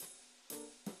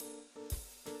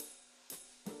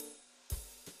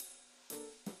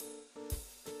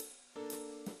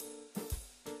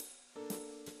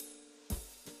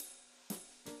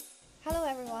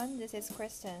everyone. This is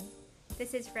Kristen.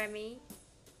 This is Remy.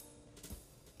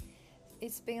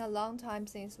 It's been a long time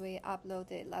since we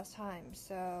uploaded last time,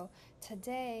 so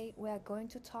today we are going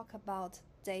to talk about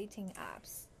dating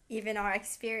apps. Even our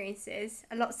experiences,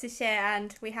 a lot to share,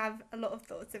 and we have a lot of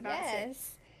thoughts about it.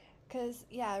 Yes, because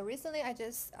recently I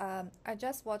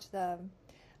just watched the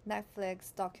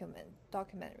Netflix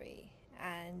documentary,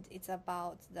 and it's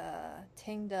about the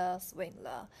Tinder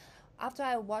swindler. After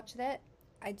I watched it,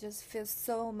 I just feel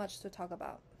so much to talk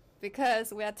about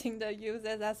because we are Tinder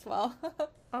users as well.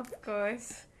 Of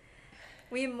course.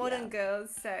 We're modern Yeah.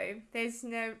 girls, so there's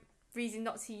no reason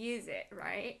not to use it,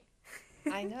 right?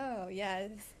 I know,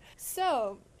 yes.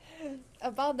 So,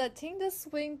 about the Tinder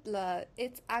swindler,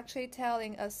 it's actually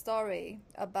telling a story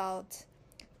about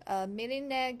a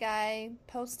millionaire guy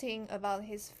posting about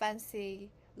his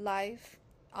fancy life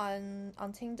on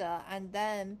Tinder, and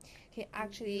then he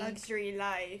actually Luxury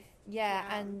life. yeah,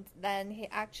 Yeah. and then he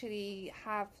actually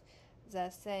have the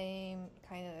same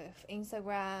kind of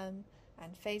Instagram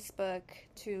and Facebook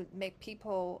to make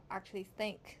people actually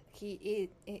think he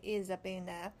is a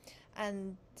billionaire,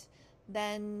 and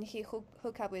then he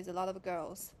hook up with a lot of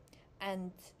girls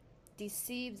and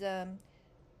deceive them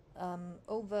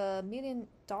over $1 million,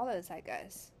 I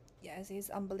guess. Yes, it's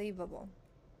unbelievable.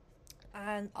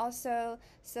 And also,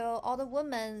 so all the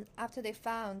women, after they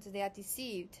found they are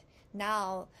deceived,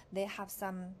 now they have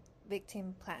some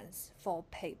victim plans for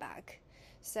payback.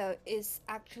 So it's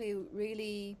actually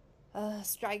really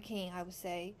striking, I would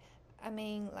say. I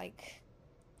mean, like,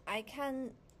 I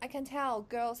can I can tell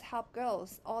girls help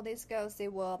girls. All these girls, they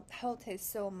were hurted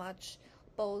so much,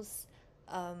 both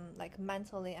like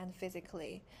mentally and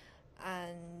physically,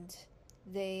 and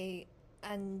they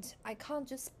and I can't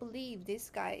just believe this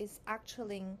guy is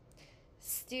actually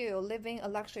still living a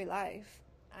luxury life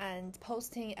and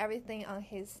posting everything on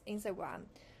his Instagram.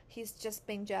 He's just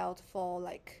been jailed for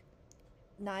like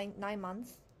nine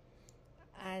months,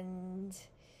 and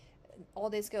all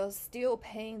these girls still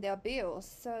paying their bills.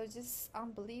 So it's just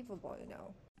unbelievable.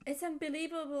 It's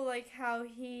unbelievable, like, how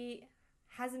he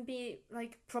hasn't been,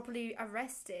 like, properly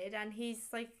arrested, and he's,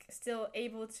 like, still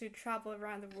able to travel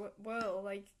around the world,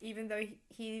 like, even though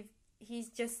he's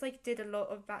just, like, did a lot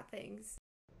of bad things.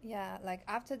 Yeah, like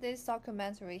after this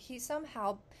documentary, he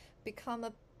somehow become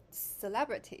a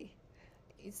celebrity.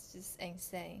 It's just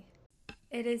insane.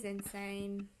 It is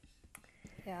insane.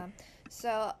 Yeah.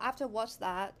 So after watch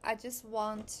that, I just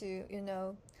want to,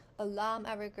 alarm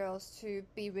every girls to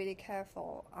be really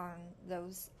careful on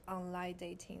those online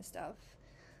dating stuff.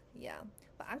 Yeah.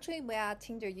 But actually we are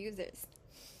Tinder users.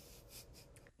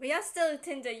 We are still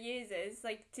Tinder users,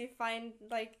 like, to find,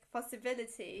 like,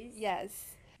 possibilities, Yes.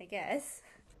 I guess.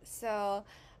 So,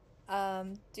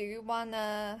 do you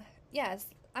wanna? Yes,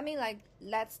 I mean, like,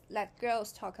 let's let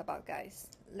girls talk about guys.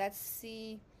 Let's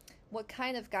see what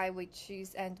kind of guy we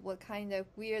choose and what kind of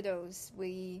weirdos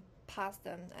we pass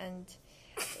them, and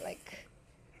like,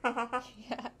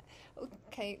 yeah,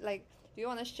 okay. Like, do you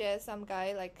want to share some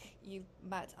guy like you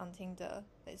met on Tinder,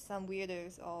 like some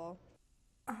weirdos or?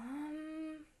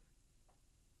 Um,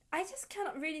 I just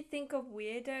cannot really think of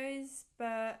weirdos,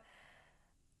 but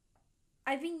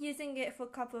I've been using it for a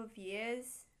couple of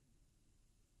years,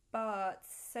 but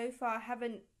so far I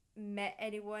haven't met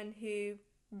anyone who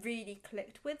really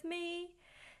clicked with me.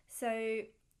 So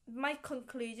my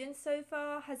conclusion so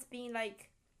far has been like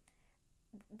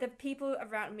the people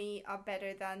around me are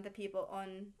better than the people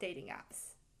on dating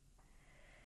apps.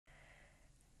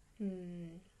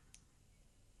 Hmm.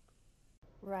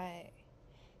 Right.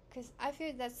 Because I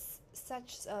feel that's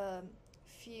such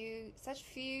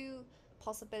few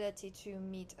possibility to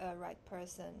meet a right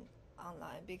person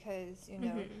online because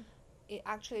Mm-hmm. it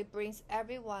actually brings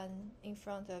everyone in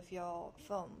front of your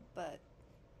phone, but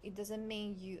it doesn't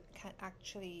mean you can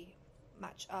actually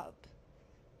match up.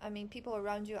 I mean, people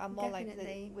around you are more like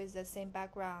Definitely. with the same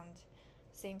background,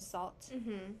 same thought.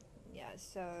 Mm-hmm. Yeah,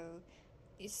 so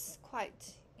it's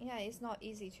quite it's not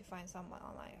easy to find someone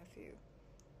online, I feel.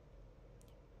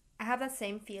 I have that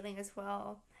same feeling as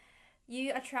well.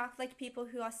 You attract like people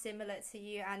who are similar to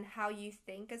you and how you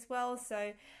think as well.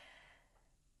 So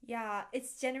yeah,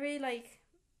 it's generally like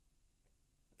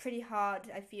pretty hard,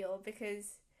 I feel,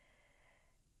 because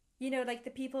like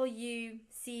the people you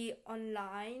see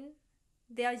online,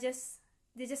 they are just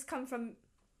they just come from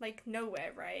like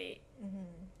nowhere, right?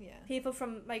 Yeah. People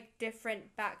from like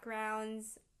different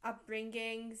backgrounds,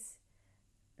 upbringings,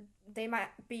 they might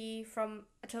be from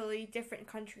a totally different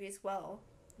country as well.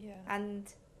 Yeah.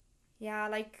 And yeah,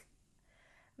 like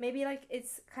maybe like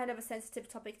it's kind of a sensitive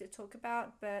topic to talk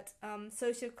about, but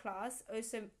social class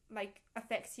also like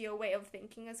affects your way of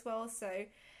thinking as well. So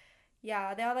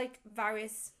yeah, there are like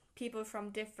various people from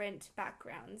different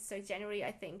backgrounds. So generally,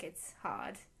 I think it's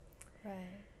hard.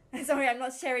 Right. Sorry, I'm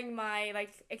not sharing my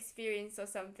like experience or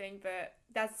something, but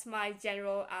that's my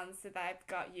general answer that I've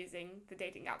got using the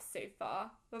dating apps so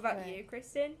far. What about Right. you,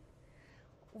 Kristen?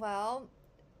 Well,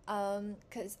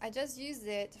 because I just used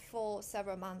it for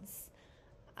several months,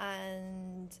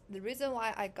 and the reason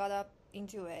why I got up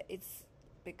into it is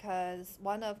because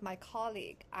one of my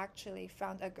colleague actually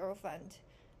found a girlfriend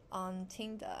on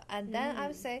Tinder, and then I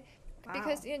would Mm. say Wow.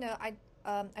 because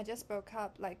I just broke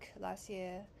up like last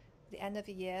year, the end of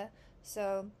the year,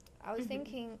 so I was Mhm.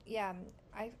 thinking, yeah,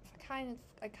 I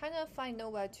I kind of find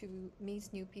nowhere to meet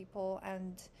new people,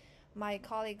 and my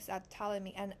colleagues are telling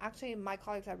me, and actually my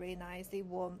colleagues are really nice. They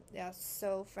are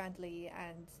so friendly,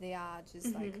 and they are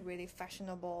just like Mhm. really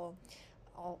fashionable,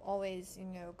 always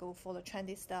go for the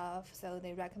trendy stuff. So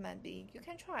they recommend me, you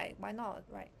can try it, why not,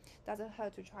 right? Doesn't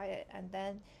hurt to try it. And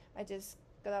then I just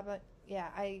got up and yeah,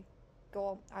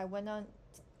 go I went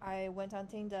on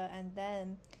Tinder, and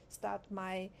then start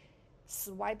my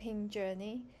swiping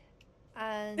journey.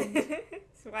 And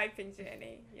Swiping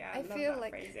journey. Yeah, I I love feel that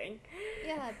like, phrasing.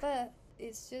 yeah, but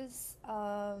it's just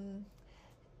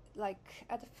like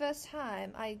at the first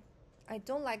time, I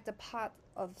don't like the part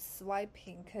of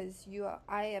swiping, because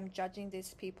I am judging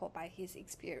these people by his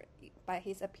experience, by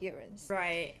his appearance,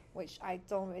 Right. which I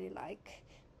don't really like,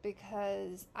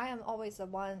 because I am always the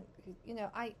one who,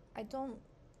 I don't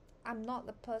I'm not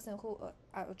the person who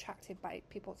are attracted by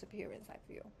people's appearance. I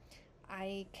feel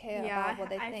I care Yeah, about what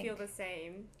they I feel the think.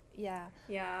 same. Yeah,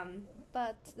 Yeah.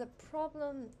 but the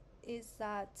problem is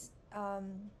that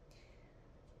um,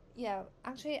 yeah,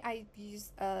 actually,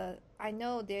 I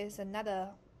know there's another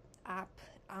app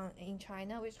in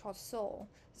China which is called Soul.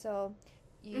 So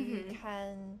you Mhm.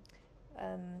 can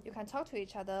you can talk to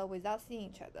each other without seeing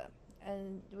each other,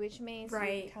 and which means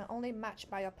you Right. can only match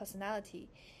by your personality.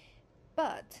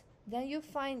 But then you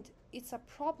find it's a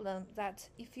problem that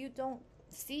if you don't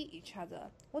see each other,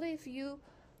 what if you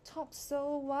talk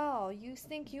so well, you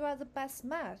think you are the best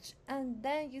match, and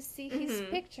then you see his Mhm.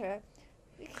 picture,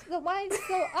 the why is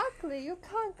so ugly, you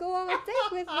can't go on a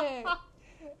date with him,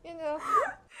 you know.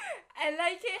 I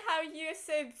like it how you're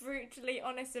so brutally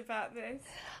honest about this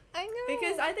I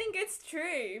because know, I think it's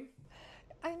true.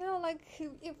 I know, like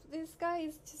if this guy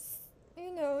is just,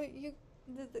 you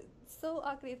so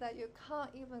ugly that you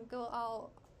can't even go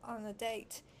out on a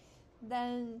date,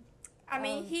 then I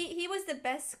mean, um he was the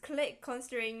best click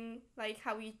considering like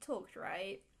how he talked,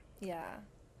 right? yeah,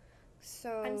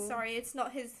 I'm so sorry, it's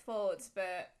not his fault,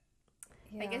 but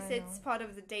I yeah, guess I know. it's part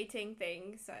of the dating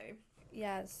thing, so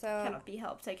Yeah, so cannot be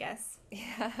helped, I guess.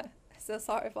 yeah, so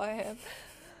sorry for him.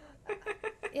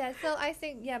 Yeah, so I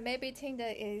think, yeah, maybe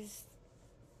Tinder is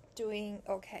doing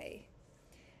okay.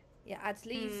 Yeah, at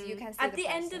least you Mm. can see At the the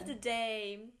end of the person.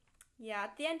 day, yeah,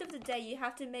 at the end of the day, you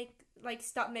have to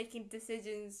start making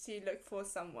decisions to look for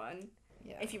someone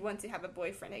Yeah, if you want to have a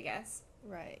boyfriend, I guess.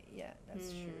 right. Yeah,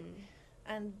 that's true. Hmm.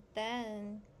 And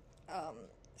then, um,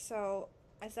 so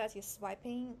I started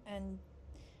swiping, and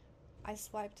I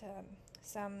swiped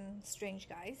some strange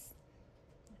guys,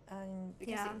 and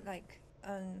because Yeah. it like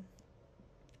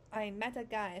I met a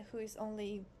guy who is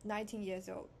only 19 years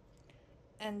old,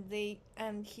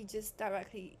 and he just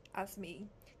directly asked me,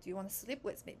 "Do you want to sleep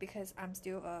with me?" Because I'm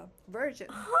still a virgin.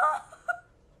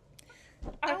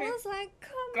 I Oh was like,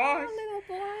 "Come gosh. on, little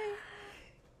boy,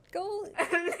 go." A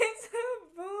little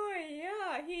boy,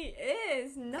 yeah, he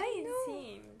is I know.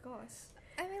 19. Gosh.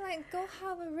 I mean, like, go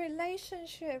have a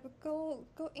relationship. Go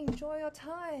enjoy your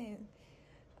time.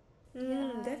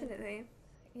 Mm, Yeah, definitely.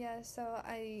 yeah. So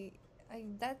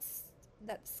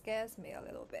that scares me a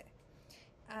little bit,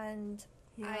 and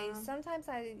Yeah. I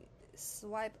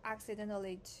swipe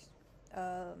accidentally.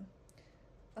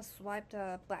 I swiped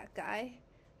a black guy.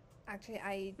 Actually,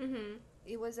 I Mhm.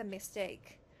 it was a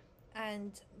mistake,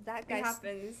 and that It guy's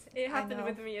happens. It I happened know,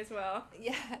 with me as well.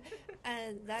 yeah,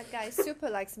 and that guy super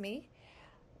likes me,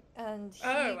 and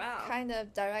Oh, he wow. kind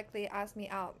of directly asked me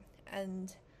out,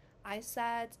 and I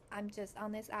said I'm just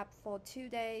on this app for 2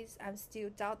 days. I'm still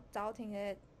doubting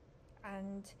it,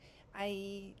 and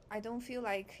I don't feel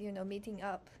like meeting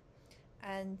up.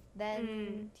 And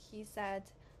Mm. then he said,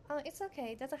 "Oh, it's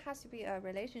okay. It doesn't have to be a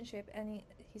relationship.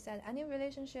 He said any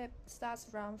relationship starts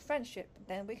from friendship.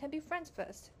 Then we can be friends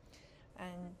first."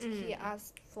 And he Mm.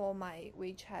 asked for my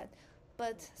WeChat,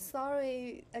 but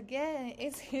sorry again,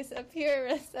 it's his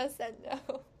appearance. I said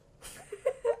no.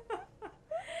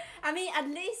 I mean, at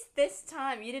least this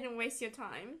time you didn't waste your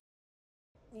time.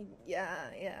 Yeah,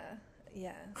 yeah,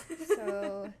 yeah.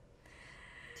 So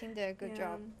Tinder, good Yeah.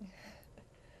 job.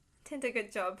 Tinder,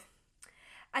 good job.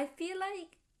 I feel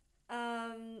like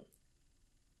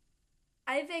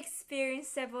I've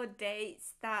experienced several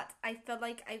dates that I felt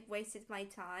like I wasted my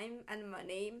time and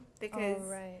money Oh, because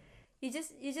right. you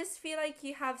just feel like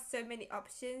you have so many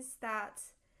options that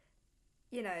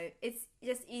it's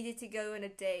just easy to go on a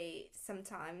date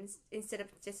sometimes instead of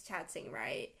just chatting,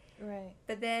 right? Right.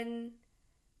 But then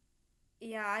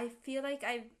yeah, I feel like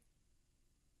I've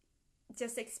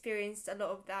just experienced a lot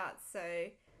of that. So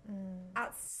Mm.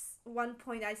 at one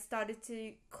point, I started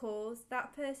to call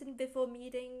that person before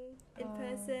meeting in Oh,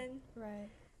 person, right.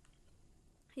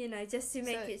 just to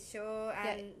make So, it sure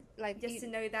yeah, and like just to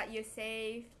know that you're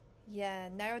safe. yeah,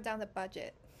 narrow down the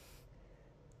budget.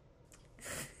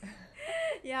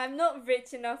 Yeah, I'm not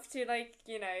rich enough to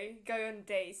go on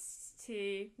dates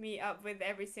to meet up with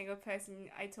every single person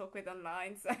I talk with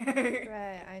online. So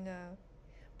Right, I know.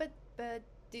 But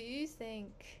do you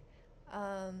think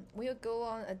when you go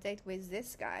on a date with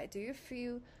this guy, do you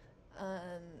feel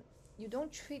um you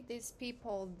don't treat these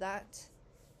people that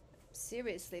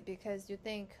seriously because you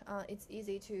think it's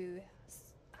easy to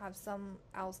have some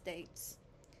else dates?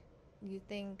 You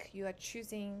think you are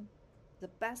choosing the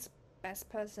best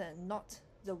person, not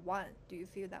the one. Do you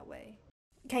feel that way?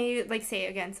 can you say it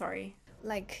again? Sorry.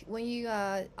 Like when you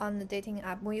are on the dating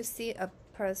app, when you see a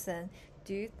person,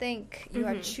 do you think you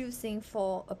are Mm-hmm. choosing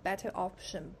for a better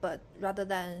option, but rather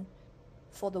than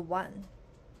for the one?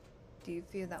 Do you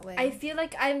feel that I way? feel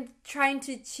like I'm trying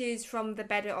to choose from the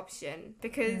better option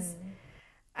because Mm.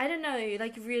 I don't know,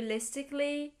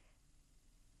 realistically,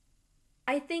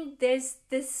 I think there's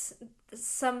this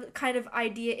some kind of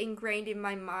idea ingrained in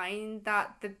my mind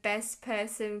that the best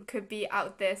person could be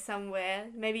out there somewhere,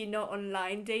 maybe not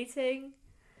online dating.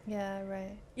 Yeah,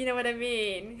 right. You know what I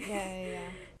mean? Yeah, yeah, yeah.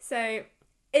 So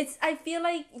I feel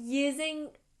like using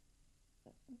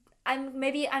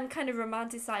I'm kind of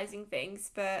romanticizing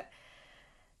things, but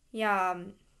yeah,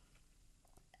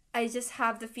 I just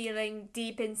have the feeling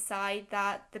deep inside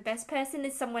that the best person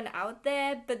is someone out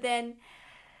there, but then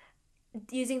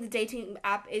using the dating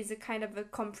app is a kind of a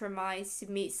compromise to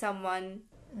meet someone,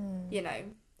 Mm. you know,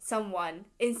 someone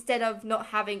instead of not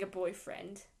having a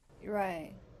boyfriend.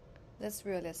 Right. That's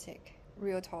realistic.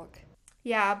 Real talk.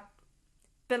 Yeah,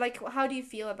 but how do you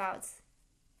feel about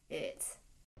it?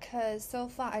 Because so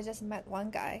far I just met one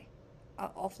guy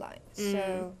offline. Mm.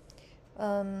 So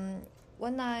um,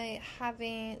 when I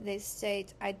having this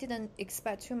date, I didn't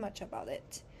expect too much about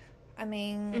it. I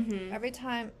mean, Mhm. every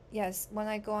time, yes, when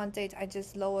I go on date, I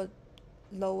just lower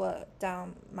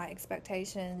down my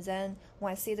expectations. And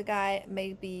when I see the guy,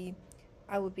 maybe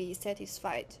I would be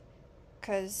satisfied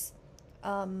because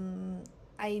um,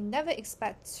 I never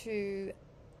expect to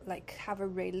like have a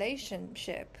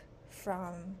relationship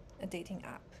from a dating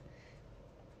app.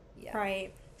 Yeah.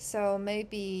 Right. So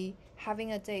maybe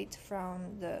having a date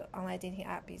from the online dating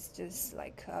app is just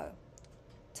like a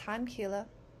time killer.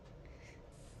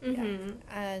 Yeah. Mhm.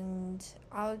 And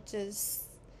I'll just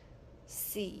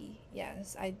see.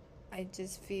 Yes, I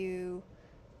just feel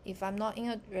if I'm not in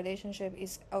a relationship,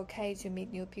 it's okay to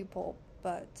meet new people,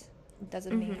 but it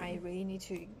doesn't mean I Mhm. really need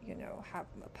to, have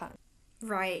a partner.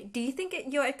 Right. Do you think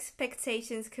your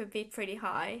expectations could be pretty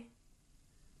high?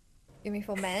 You mean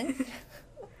for men?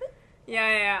 Yeah,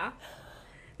 yeah.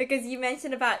 Because you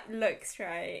mentioned about looks,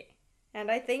 right? And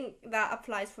I think that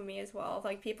applies for me as well.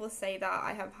 Like people say that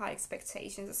I have high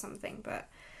expectations or something, but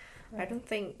I Right. don't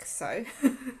think so.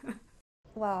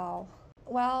 Wow.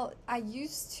 Well, I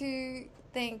used to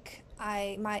think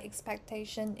my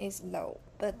expectation is low,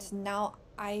 but now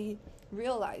I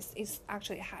realize it's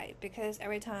actually high because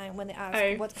every time when they ask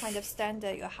Oh, what kind of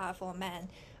standard you have for a man,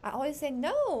 I always say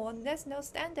no, there's no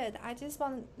standard. I just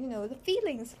want, the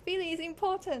feelings. Feeling is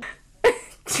important.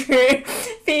 true.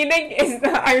 Feeling is the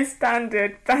high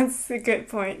standard. That's a good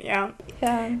point, yeah.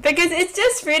 Yeah. Because it's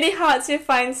just really hard to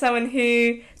find someone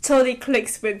who totally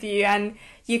clicks with you and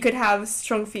you could have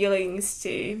strong feelings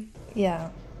too. Yeah.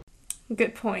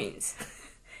 Good point.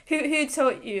 Who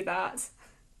taught you that?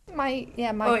 My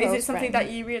Or is it close something friend.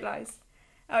 that you realized?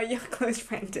 Oh, your close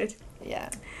friend did. Yeah.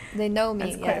 They know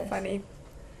That's me, quite yes. funny.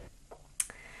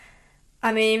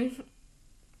 I mean,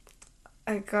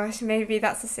 oh gosh, maybe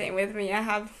that's the same with me. I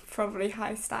have probably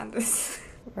high standards.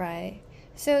 Right.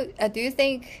 So, do you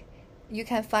think you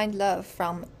can find love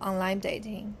from online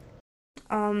dating?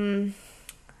 um,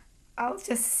 I'll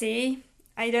just see.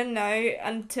 I don't know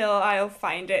until I'll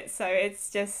find it, so it's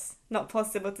just not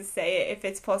possible to say it if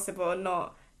it's possible or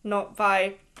not. Not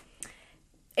by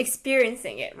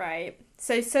experiencing it, right?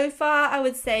 So far, I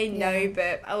would say Yeah. no,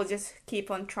 but I'll just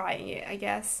keep on trying it, I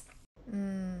guess.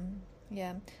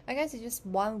 Yeah. I guess it's just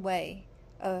one way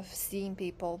of seeing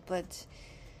people, but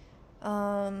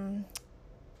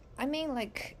I mean,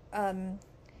 like,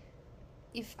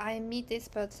 if I meet this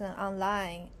person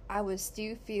online, I would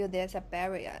still feel there's a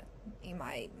barrier in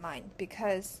my mind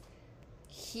because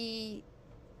he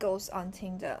goes on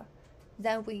Tinder.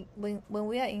 Then when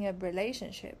we are in a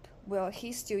relationship, will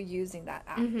he still using that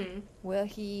app? Will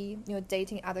he,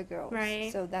 dating other girls?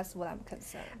 Right. So that's what I'm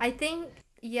concerned. I think,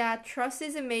 yeah, trust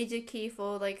is a major key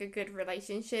for like a good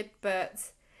relationship,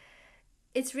 but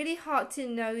it's really hard to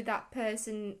know that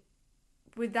person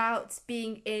without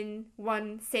being in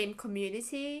one same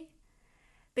community,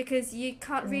 because you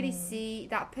can't really see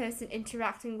that person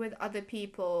interacting with other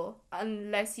people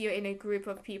unless you're in a group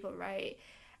of people, right?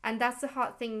 And that's the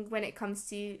hard thing when it comes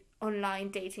to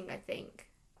online dating, I think,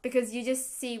 because you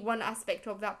just see one aspect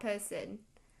of that person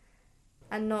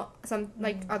and not some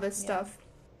like other stuff.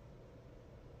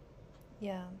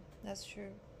 Yeah, that's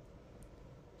true.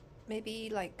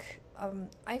 Maybe like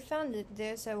I found that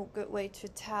there's a good way to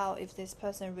tell if this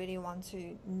person really wants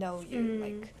to know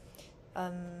you.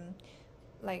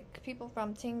 Like people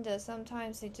from Tinder,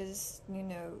 sometimes they just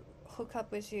hook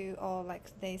up with you, or like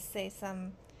they say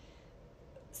some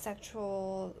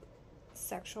sexual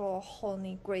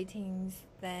horny greetings.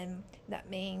 Then that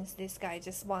means this guy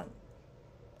just want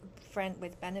friend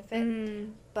with benefit.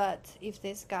 But if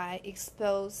this guy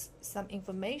expose some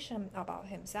information about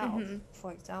himself,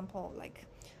 for example, like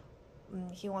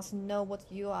he wants to know what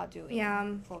you are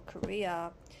doing for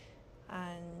career,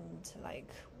 and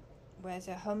like where's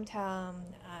your hometown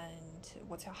and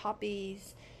what's your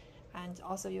hobbies, and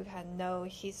also you can know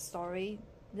his story,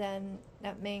 then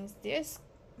that means this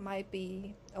might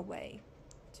be a way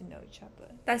to know each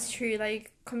other. That's true.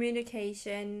 Like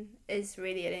communication is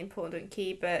really an important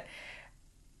key, but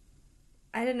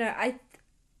I don't know. I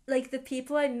like the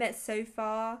people I met so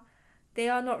far, they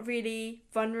are not really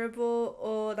vulnerable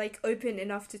or like open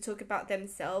enough to talk about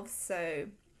themselves. So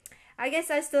I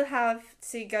guess I still have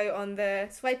to go on the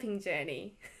swiping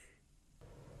journey.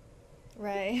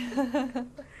 Right.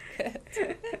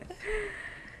 Good.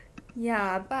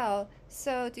 Yeah. Well,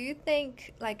 so do you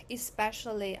think, like,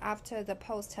 especially after the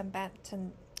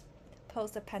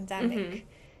post-pandemic,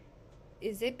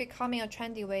 is it becoming a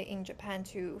trendy way in Japan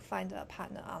to find a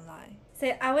partner online?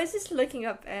 So I was just looking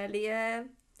up earlier.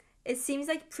 It seems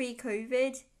like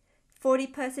pre-COVID,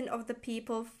 40% of the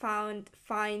people find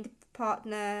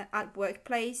partner at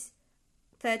workplace,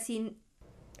 13,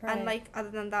 Right. and like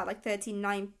other than that, like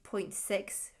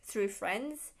 39.6 through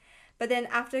friends. But then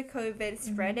after COVID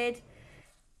spreaded,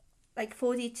 like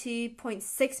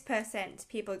 42.6%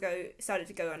 people started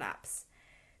to go on apps.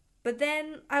 But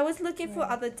then I was looking for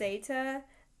other data,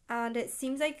 and it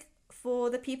seems like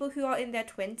for the people who are in their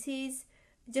 20s,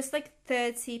 just like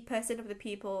 30% of the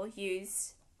people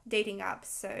use dating apps.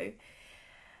 So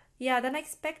yeah, than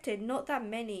expected, not that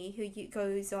many who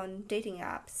goes on dating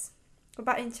apps. What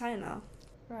about in China?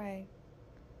 Right.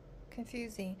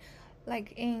 Confusing.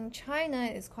 Like in China,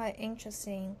 it's quite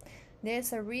interesting.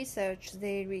 There's a research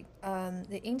they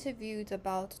interviewed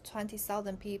about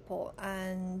 20,000 people,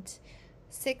 and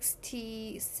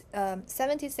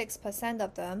 76%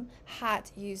 of them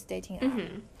had used dating app,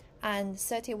 and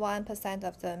 31%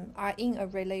 of them are in a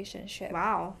relationship.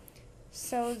 Wow.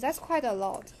 So that's quite a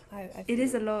lot. I It feel.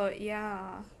 is a lot,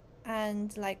 yeah.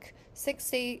 And like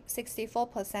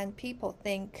 64% people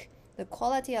think the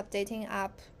quality of dating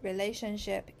app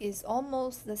relationship is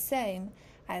almost the same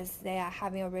as they are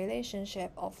having a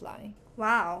relationship offline.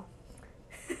 Wow.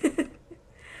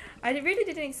 I really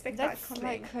didn't expect That's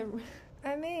that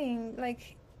coming.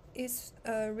 like it's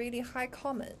a really high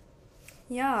comment.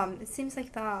 Yeah, it seems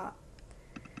like that.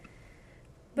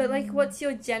 But like, what's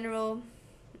your general...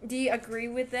 Do you agree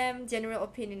with them? General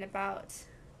opinion about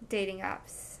dating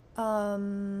apps?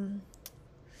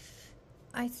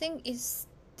 I think it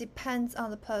depends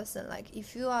on the person. Like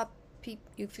if you are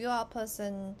a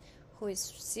person who is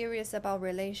serious about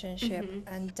relationship,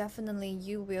 and definitely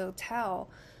you will tell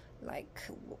like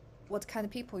what kind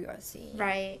of people you are seeing.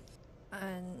 Right.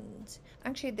 And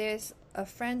actually there's a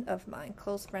friend of mine,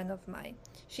 close friend of mine,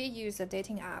 she used a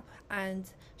dating app and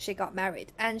she got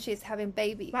married and she's having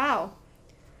baby. Wow.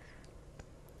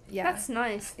 Yeah, That's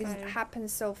nice. it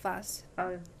happens so fast.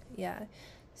 Oh. Yeah,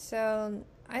 so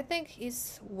I think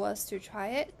it's worth to try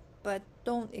it, but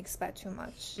don't expect too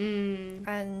much.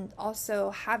 And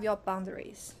also have your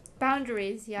boundaries.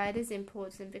 Boundaries, yeah, it is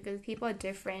important because people are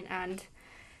different, and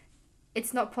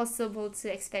it's not possible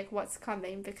to expect what's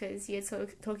coming because you're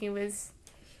talking with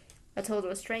a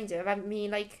total stranger. I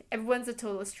mean, like, everyone's a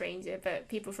total stranger, but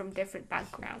people from different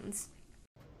backgrounds.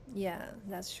 Yeah,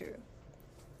 that's true.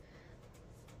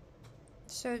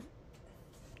 So,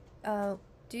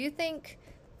 do you think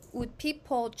would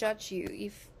people judge you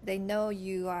if they know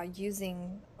you are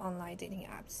using online dating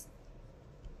apps?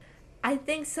 I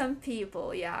think some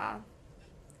people, yeah.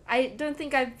 I don't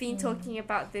think I've been talking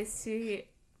about this to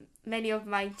many of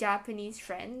my Japanese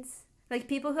friends. Like,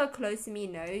 people who are close to me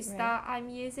knows Right. that I'm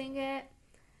using it.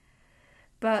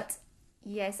 But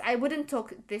yes, I wouldn't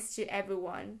talk this to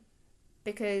everyone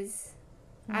because,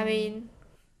 I mean,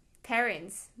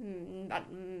 parents,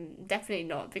 definitely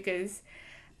not, because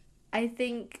I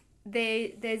think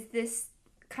there's this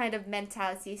kind of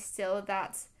mentality still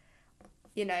that,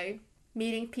 you know,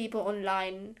 meeting people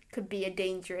online could be a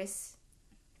dangerous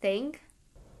thing.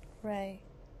 Right.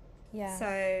 Yeah.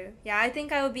 So yeah, I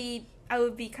think I would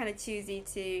be kind of choosy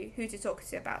to who to talk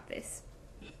to about this.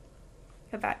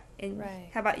 Right.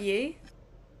 How about you?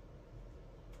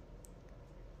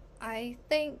 I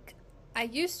think I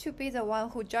used to be the one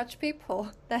who judge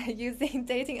people that are using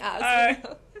dating apps.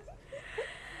 Oh.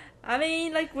 I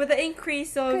mean, like, with the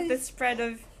increase of the spread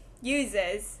of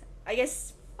users, I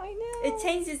guess I know. it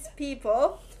changes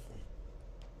people.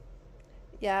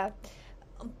 Yeah,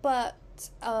 but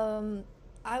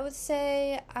I would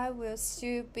say I will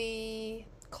still be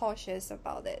cautious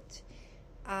about it,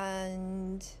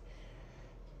 and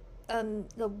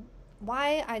the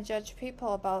why I judge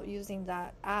people about using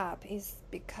that app is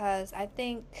because I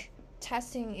think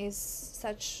testing is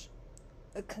such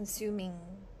a consuming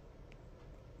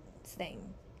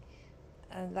thing,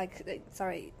 and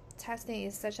testing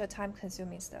is such a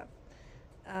time-consuming stuff.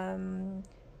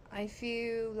 I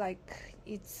feel like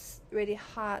it's really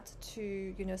hard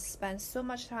to spend so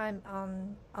much time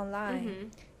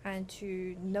online and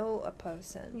to know a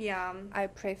person. Yeah. I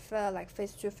prefer like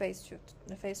face-to-face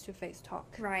talk.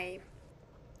 Right.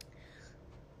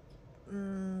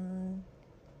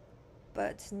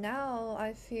 But now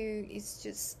I feel it's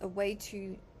just a way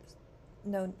to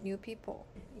know new people.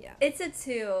 Yeah. It's a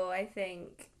tool, I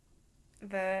think,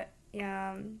 but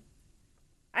yeah.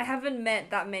 I haven't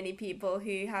met that many people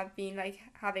who have been like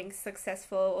having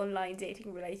successful online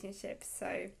dating relationships,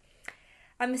 so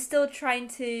I'm still trying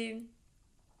to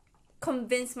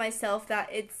convince myself that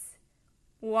it's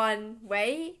one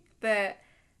way, but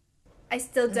I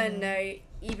still don't know,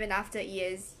 even after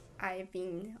years I've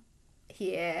been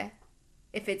here,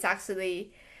 if it's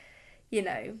actually,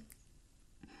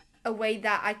 a way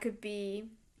that I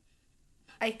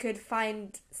could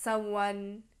find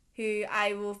someone who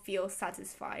I will feel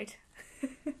satisfied.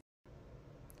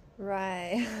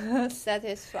 Right.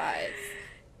 Satisfied.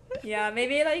 Yeah,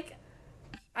 maybe like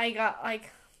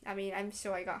I'm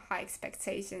sure I got high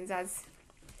expectations, as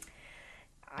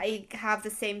I have the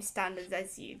same standards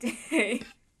as you do.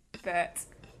 But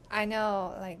I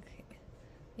know,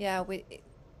 yeah, we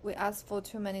ask for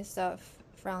too many stuff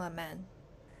from a man.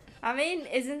 I mean,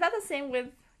 isn't that the same with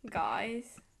guys?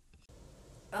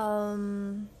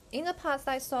 In the past,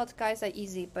 I thought guys are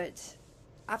easy, but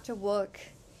after work,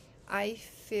 I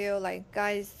feel like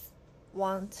guys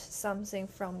want something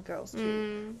from girls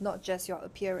too, not just your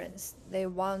appearance. They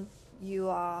want you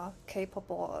are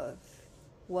capable of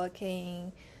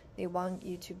working. They want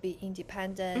you to be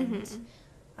independent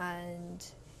and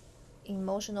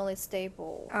emotionally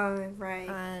stable. Oh, right.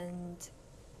 And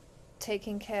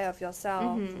taking care of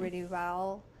yourself really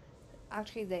well.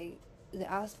 Actually, they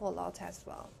ask for a lot as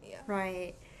well. Yeah.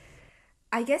 Right.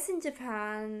 I guess in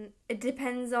Japan, it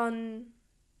depends on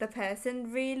the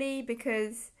person, really,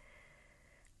 because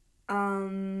how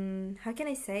can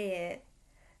I say it?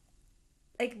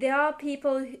 Like, there are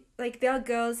there are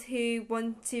girls who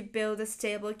want to build a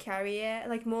stable career,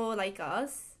 like more like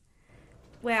us,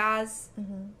 whereas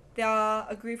there are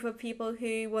a group of people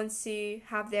who want to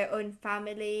have their own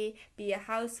family, be a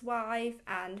housewife,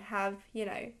 and have,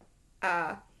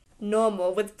 a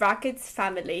normal, with brackets,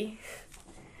 family.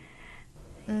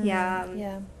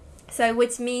 Yeah. So,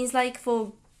 which means, like,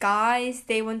 for guys,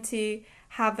 they want to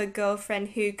have a girlfriend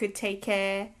who could take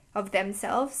care of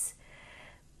themselves,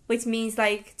 which means,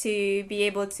 like, to be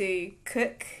able to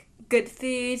cook good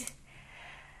food.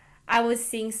 I was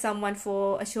seeing someone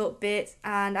for a short bit,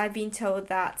 and I've been told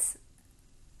that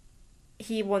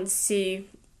he wants to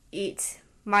eat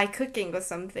my cooking or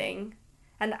something,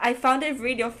 and I found it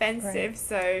really offensive. Right.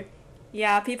 So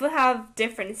yeah, people have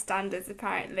different standards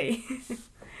apparently.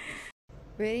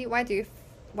 Really? Why do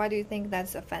you think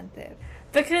that's offensive?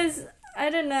 Because I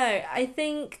don't know, I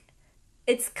think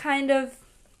it's kind of,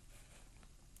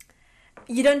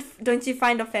 don't you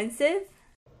find offensive?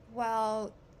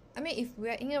 Well, I mean, if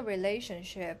we're in a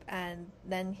relationship and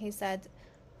then he said,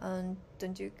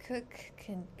 don't you cook?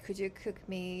 Could you cook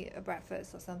me a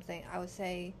breakfast or something? I would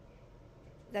say,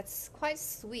 that's quite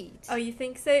sweet. Oh, you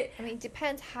think so? I mean, it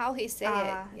depends how he say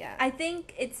it. Yeah. I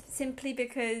think it's simply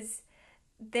because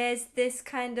there's this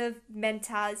kind of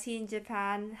mentality in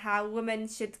Japan how women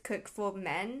should cook for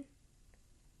men.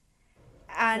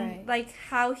 And Right. like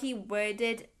how he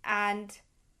worded and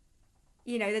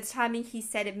the timing he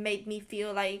said it made me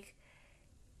feel like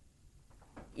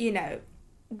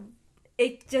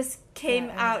it just came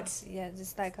out Yeah,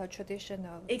 just like a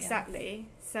traditional. exactly.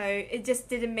 So it just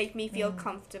didn't make me feel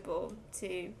comfortable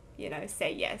to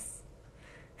say yes.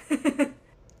 Yeah.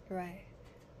 Right.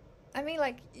 I mean,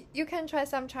 like you can try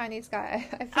some Chinese guy.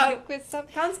 I feel with some.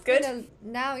 Sounds good.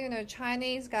 Now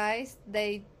Chinese guys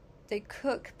they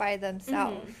cook by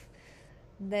themselves.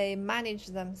 They manage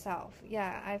themselves.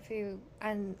 Yeah, I feel,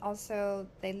 and also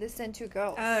they listen to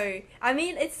girls. Oh, I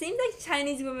mean, it seems like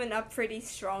Chinese women are pretty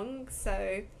strong,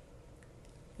 so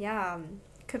yeah,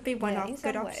 could be one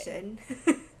good option.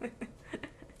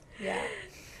 Yeah.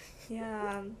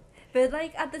 Yeah. But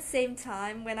like at the same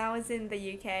time, when I was in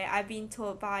the UK, I've been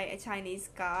told by a Chinese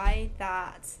guy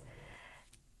that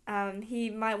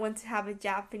he might want to have a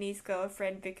Japanese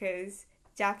girlfriend because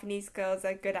Japanese girls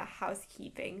are good at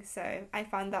housekeeping. So I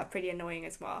found that pretty annoying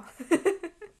as well.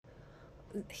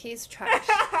 He's trash.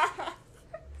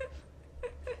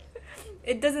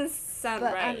 It doesn't sound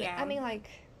right. I mean, like,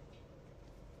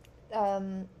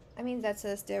 that's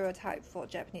a stereotype for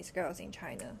Japanese girls in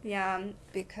China. Yeah.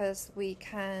 Because we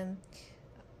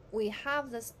have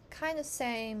this kind of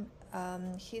same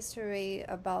history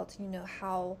about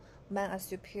how men are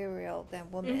superior than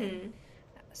women. Mm-hmm.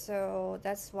 So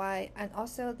that's why, and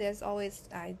also there's always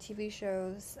TV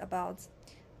shows about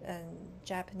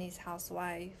Japanese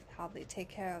housewife, how they take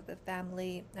care of the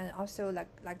family, and also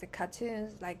like the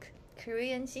cartoons, like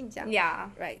Korean Xinjiang. Yeah.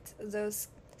 Right. Those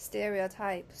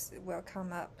stereotypes will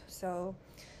come up. So,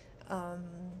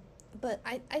 but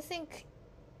I think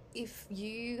if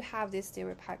you have this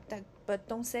stereotype, but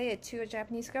don't say it to a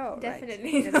Japanese girl.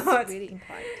 Definitely right? not. That's really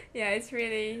implied. Yeah,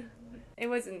 it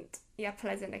wasn't a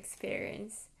pleasant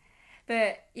experience.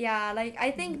 But yeah, like I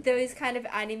think those kind of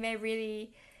anime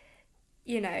really,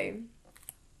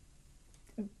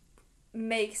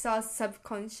 makes us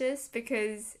subconscious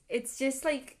because it's just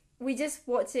like we just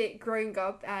watch it growing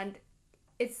up and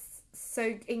it's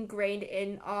so ingrained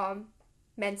in our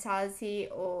mentality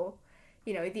or,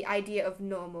 the idea of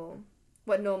normal,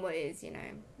 what normal is, Yes.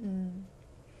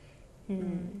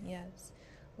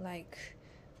 Like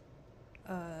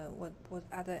what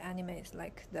other animes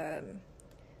like the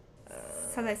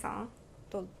Sazae-san.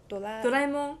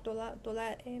 Doraemon.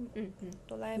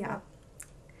 Yeah.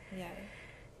 Yeah.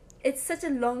 It's such a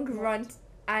long run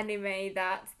anime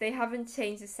that they haven't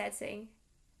changed the setting.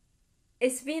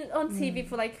 It's been on TV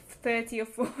for like 30 or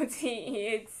 40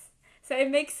 years. So it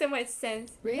makes so much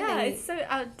sense. Really? Yeah, it's so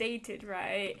outdated,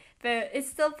 right? But it's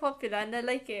still popular and I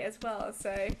like it as well.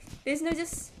 So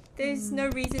there's no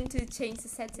reason to change the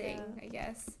setting, I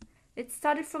guess. It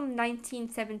started from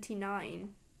 1979.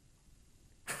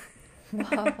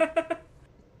 Wow.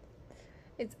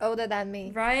 It's older than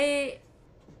me. Right?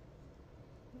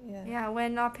 Yeah. Yeah,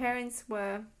 when our parents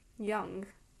were young.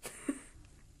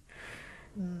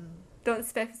 Don't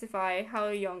specify how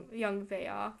young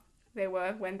they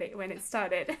were when it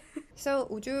started. So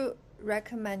would you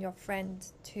recommend your friend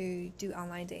to do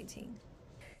online dating?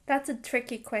 That's a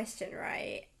tricky question,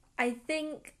 right? I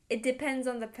think it depends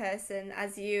on the person,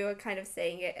 as you were kind of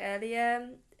saying it earlier.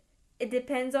 It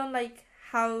depends on like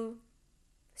how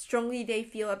strongly they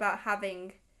feel about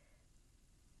having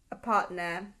a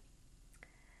partner.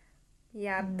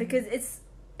 Yeah, because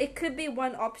it could be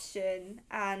one option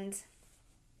and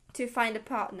to find a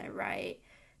partner, right?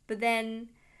 But then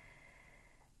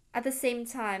at the same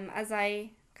time, as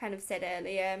I kind of said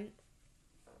earlier,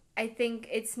 I think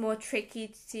it's more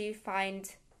tricky to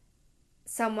find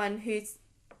someone who's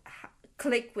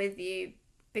click with you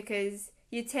because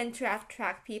you tend to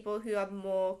attract people who are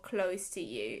more close to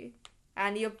you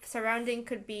and your surrounding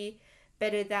could be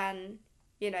better than,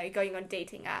 going on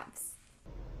dating apps.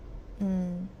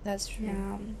 That's true.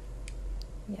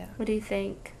 Yeah. What do you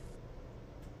think?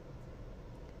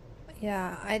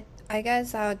 Yeah, I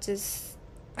guess I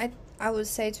would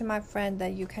say to my friend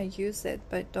that you can use it,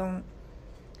 but don't.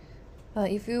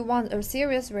 If you want a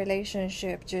serious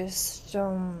relationship, just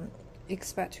don't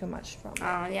expect too much from it.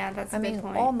 Oh yeah, that's a good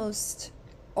point. Almost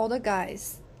all the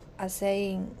guys are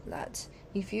saying that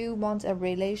if you want a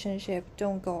relationship,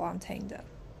 don't go on Tinder.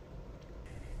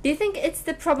 Do you think it's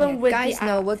the problem with guys the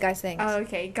know app? what guys think? Oh,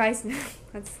 okay, guys know.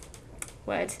 That's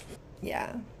word.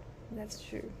 Yeah, that's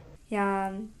true.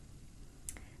 Yeah,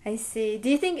 I see. Do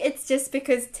you think it's just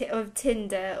because of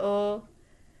Tinder, or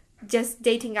just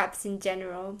dating apps in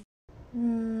general?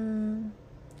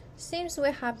 Seems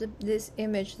we have this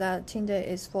image that Tinder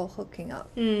is for hooking up.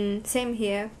 Same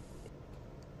here.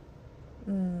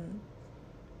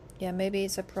 Yeah, maybe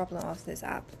it's a problem of this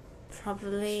app.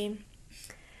 Probably.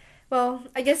 Well,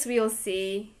 I guess we'll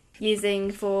see,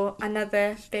 using for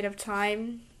another bit of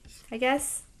time, I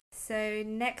guess. So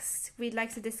next, we'd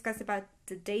like to discuss about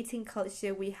the dating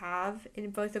culture we have in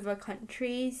both of our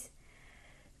countries.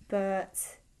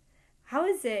 But how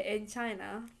is it in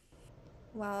China?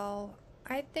 Well,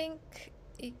 I think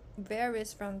it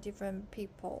varies from different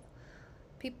people.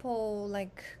 People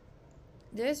like,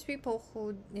 there's people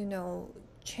who,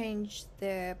 change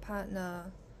their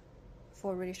partner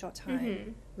for a really short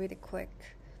time, really quick.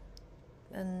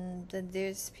 And then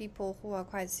there's people who are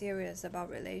quite serious about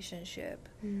relationship.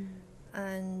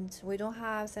 And we don't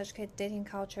have such dating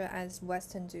culture as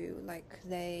Western do. Like,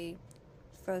 they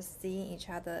first see each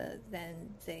other,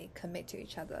 then they commit to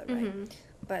each other, right?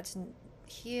 But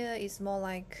here it's more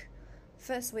like,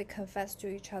 first we confess to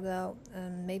each other,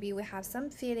 maybe we have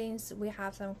some feelings, we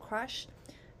have some crush,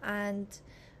 and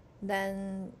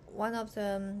then one of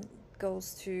them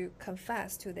goes to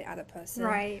confess to the other person,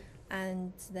 right?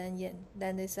 And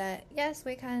then they say, yes,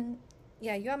 we can,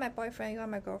 you are my boyfriend, you are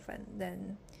my girlfriend.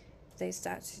 Then they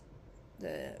start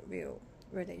the real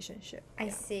relationship. I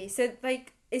see. So,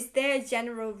 like, is there a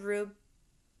general rule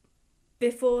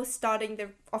before starting the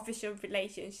official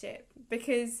relationship?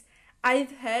 Because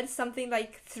I've heard something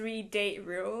like 3-date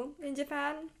rule in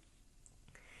Japan.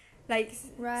 Like,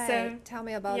 right. So tell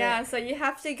me about it. Yeah, so you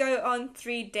have to go on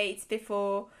 3 dates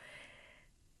before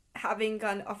having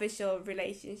an official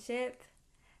relationship.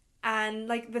 And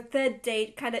like the 3rd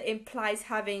date kind of implies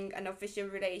having an official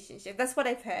relationship. That's what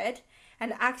I've heard.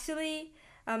 And actually,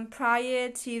 prior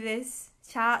to this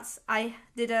chat, I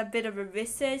did a bit of a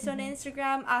research on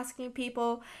Instagram asking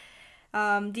people,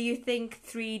 do you think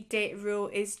 3-date rule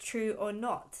is true or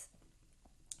not?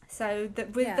 So the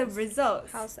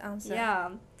results, how's the answer? Yeah,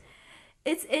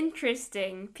 it's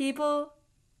interesting. People,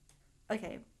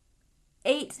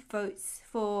 8 votes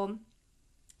for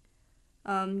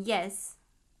yes,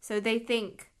 so they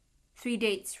think 3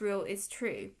 dates rule is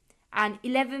true, and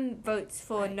 11 votes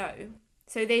for no,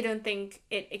 so they don't think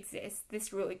it exists.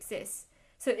 This rule exists.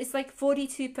 So it's like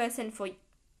 42% for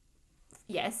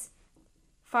yes,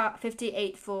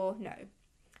 58 for no.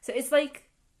 So it's like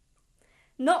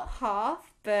not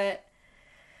half, but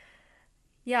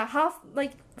yeah, half,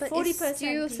 like 40%. It's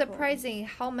still surprising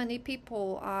how many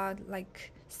people are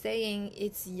like saying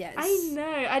it's yes. I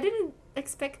know. I didn't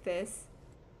expect this.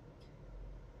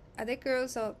 Are they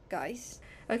girls or guys?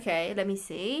 Okay, let me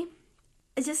see.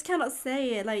 I just cannot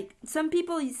say it. Like, some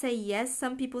people say yes,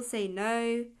 some people say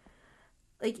no.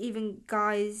 Like, even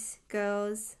guys,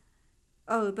 girls.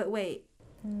 Oh, but wait.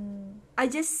 I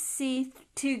just see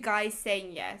 2 guys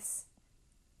saying yes.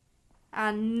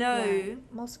 And no. Yeah,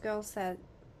 most girls said.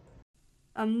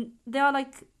 They are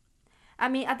like, I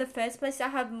mean, at the first place, I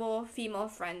have more female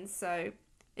friends, so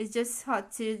it's just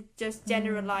hard to just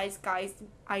generalize guys'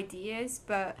 ideas.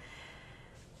 But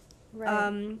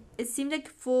it seemed like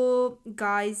 4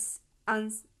 guys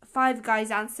and 5 guys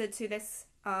answered to this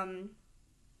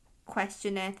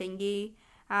questionnaire thingy,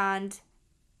 and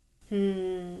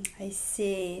I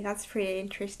see. That's pretty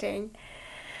interesting.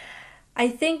 I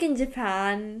think in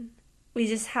Japan we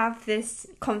just have this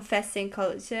confessing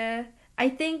culture. I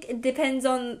think it depends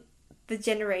on the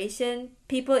generation.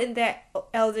 People in their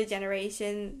elder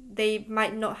generation, they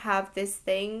might not have this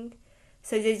thing,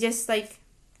 so they just like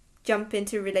jump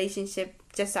into relationship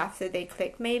just after they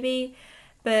click, maybe.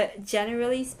 But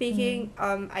generally speaking,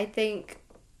 I think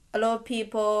a lot of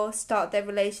people start their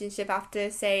relationship after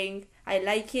saying I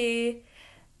like you,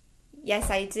 yes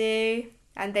I do,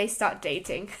 and they start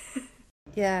dating.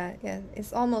 yeah,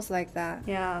 it's almost like that.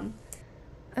 Yeah,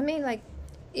 I mean, like,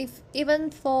 if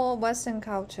even for Western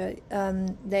culture,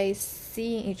 they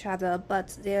see each other,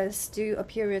 but there's still a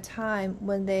period of time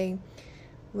when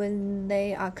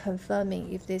they are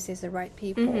confirming if this is the right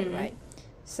people, right?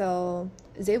 So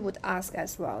they would ask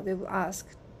as well. They would ask,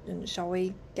 shall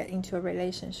we get into a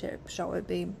relationship? Shall we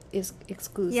be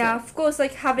exclusive? Yeah, of course,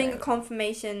 like having a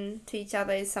confirmation to each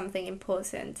other is something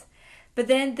important. But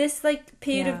then this like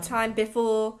period of time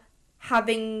before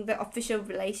having the official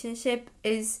relationship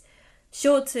is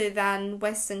shorter than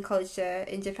Western culture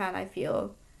in Japan, I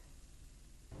feel.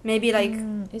 Maybe like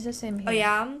it's the same here. Oh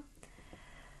yeah?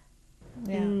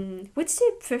 Yeah. Which do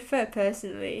you prefer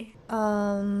personally?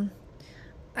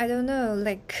 I don't know,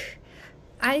 like,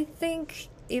 I think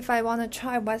if I want to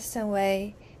try Western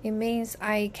way, it means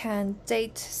I can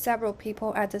date several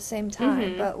people at the same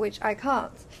time, but which I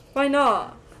can't. Why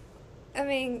not? I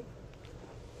mean,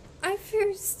 I feel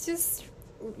it's just,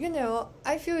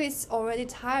 I feel it's already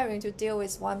tiring to deal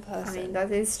with one person. I mean,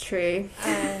 that is true.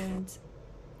 And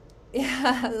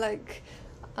yeah, like,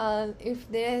 if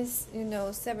there's,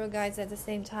 several guys at the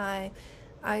same time,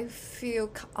 I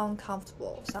feel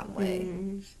uncomfortable some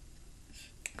way.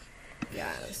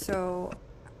 Yeah, so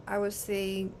I would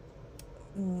say,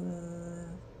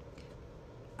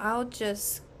 I'll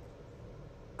just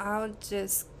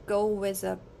go with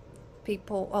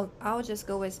I'll just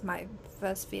go with my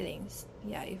first feelings.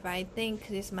 Yeah, if I think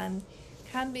this man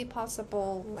can be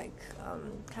possible, like,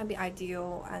 can be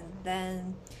ideal, and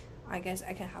then I guess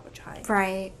I can have a try.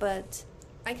 Right. But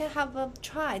I can have a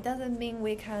try doesn't mean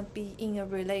we can be in a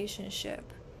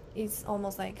relationship. It's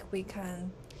almost like we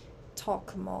can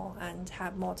talk more and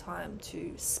have more time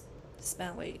to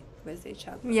spend with each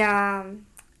other. Yeah,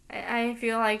 I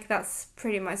feel like that's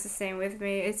pretty much the same with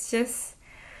me. It's just,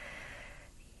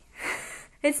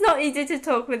 it's not easy to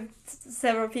talk with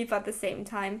several people at the same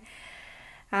time.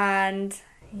 And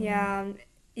yeah,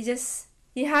 you just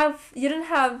have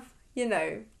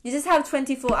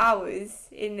 24 hours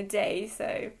in a day,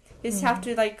 so you just have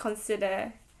to like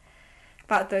consider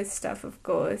about those stuff, of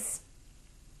course.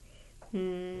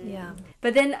 Yeah.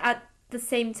 But then at the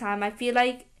same time, I feel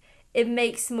like it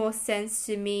makes more sense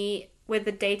to me with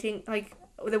the dating, like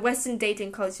the Western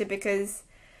dating culture, because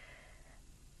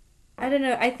I don't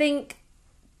know, I think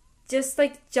just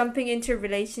like jumping into a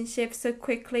relationship so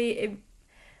quickly, it,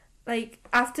 like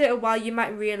after a while you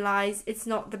might realize it's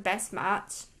not the best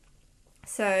match.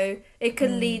 So it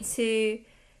could lead to,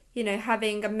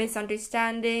 having a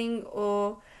misunderstanding,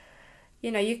 or,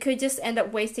 you could just end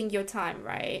up wasting your time,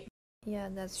 right? Yeah,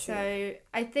 that's true. So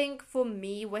I think for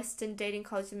me, Western dating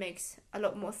culture makes a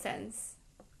lot more sense.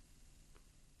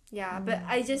 Yeah, but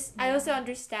I also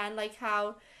understand like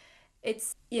how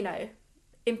it's,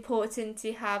 important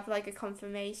to have like a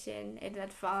confirmation in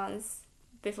advance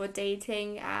before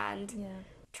dating and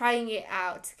trying it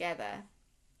out together.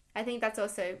 I think that's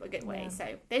also a good way.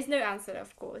 So there's no answer,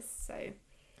 of course. So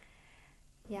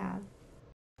yeah.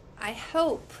 I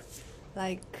hope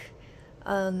like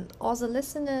all the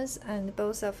listeners and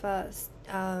both of us,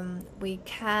 we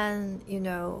can,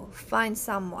 find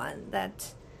someone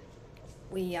that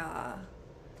we are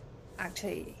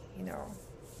actually,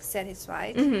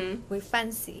 satisfied. We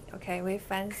fancy, okay? We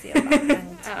fancy about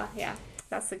it. Oh, yeah,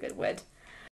 that's a good word.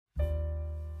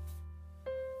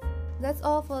 That's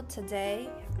all for today,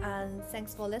 and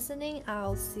thanks for listening.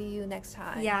 I'll see you next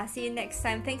time. Yeah, see you next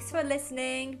time. Thanks for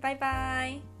listening.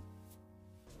 Bye-bye.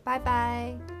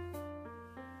 Bye-bye.